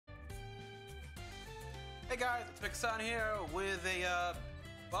Hey guys, it's Mecha-san here with a,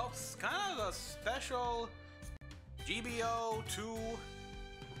 well, it's kind of a special GBO2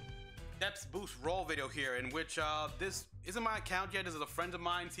 Steps Boost roll video here, in which this isn't my account yet. This is a friend of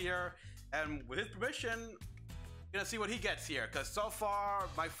mine's here, and with his permission, gonna see what he gets here. Cause so far,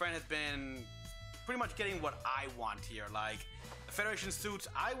 my friend has been pretty much getting what I want here. Like the Federation suits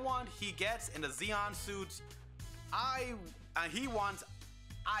I want, he gets, and the Xeon suits he wants,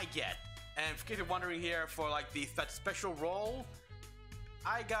 I get. And in case you're wondering here, for like that special role,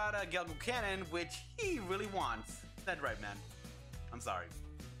 I got a Gundam cannon, which he really wants. That's right, man. I'm sorry.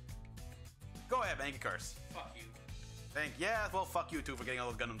 Go ahead, man. You can curse. Fuck you. Yeah, well, fuck you too for getting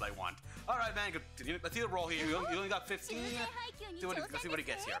all those Gundams I want. All right, man. Let's see the roll here. You only got 15. Let's see what he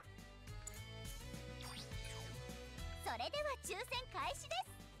gets here.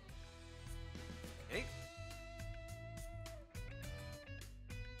 Okay.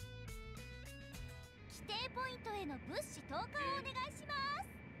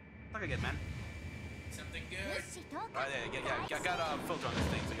 Look again, man. Something good. Alright, yeah, I got a filter on this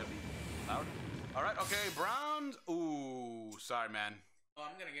thing, so you gotta be loud. Alright, okay, bronze. Ooh, sorry, man. Oh,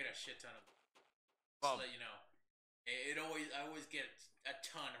 I'm gonna get a shit ton of. Well, Just to let you know, I always get a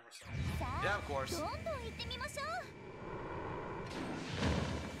ton of results. Yeah, of course.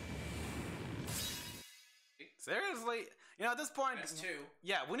 Seriously, you know, at this point, That's two.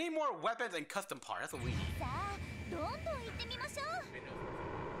 Yeah, we need more weapons and custom parts. That's what we need.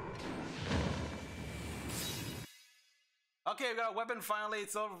 Okay, we got a weapon finally.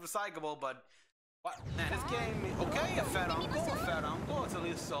 It's over recyclable, but what? Man, this game. Okay, a fat uncle. It's at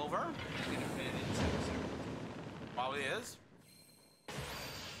least silver. Probably is.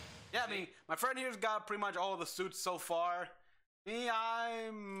 Yeah, I mean, my friend here's got pretty much all of the suits so far. Me,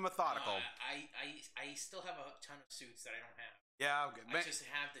 I'm methodical. I still have a ton of suits that I don't have. Yeah, okay. I just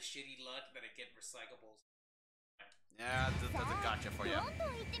have the shitty luck that I get recyclables. Yeah, that's a gotcha for you.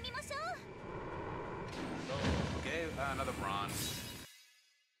 Okay, another bronze.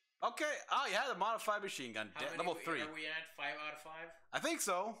 Okay, oh yeah, the modified machine gun, level 3. Are we at 5 out of 5? I think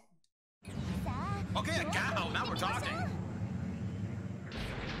so. Okay, a cow, now we're talking.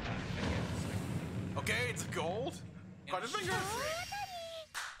 Okay, it's gold. Cut his fingers.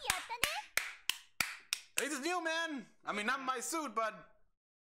 At least it's new, man. I mean, not my suit, but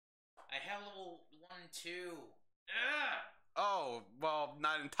I have level 1 and 2. Oh, well,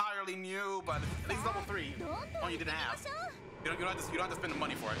 not entirely new, but at least level 3. Oh, you didn't have. You don't have to spend the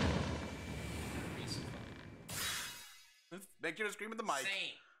money for it. Make sure to scream at the mic.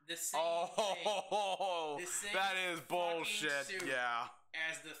 The same oh, thing. The same that is bullshit. suit Yeah.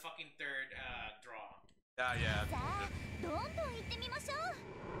 as the fucking third draw. Yeah.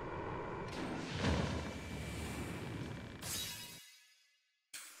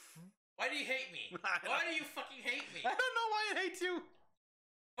 Why do you hate me? Why do you fucking hate me? I don't know why I hate you.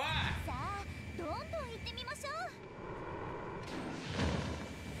 Why?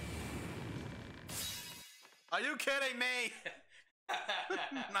 Are you kidding me?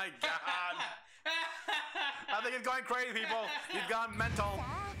 My God. I think it's going crazy, people. You've gone mental.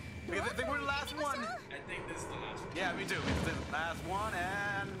 I think we're the last one. I think this is the last one. Yeah, me too. This is the last one,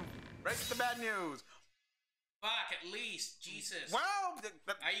 and break the bad news. Fuck, at least. Jesus. Well, you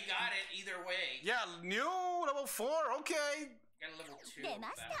got it either way. Yeah, new level 4. Okay. Got a level 2.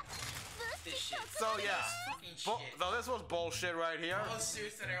 This shit. So yeah, shit. so this was bullshit right here. All those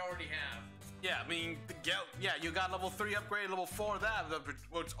suits that I already have. Yeah, I mean, yeah, you got level 3 upgrade, level 4 that,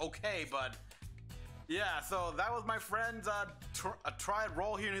 which is okay, but yeah. So that was my friend's a tried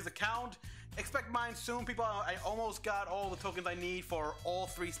roll here in his account. Expect mine soon, people. I almost got all the tokens I need for all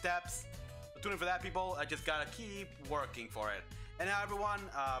 3 steps. So tune in for that, people. I just gotta keep working for it. And now, everyone,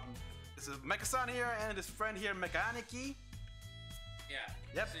 this is Mecha-san here, and his friend here, Mechaniki. Yeah.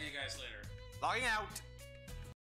 Yep. See you guys later. Logging out.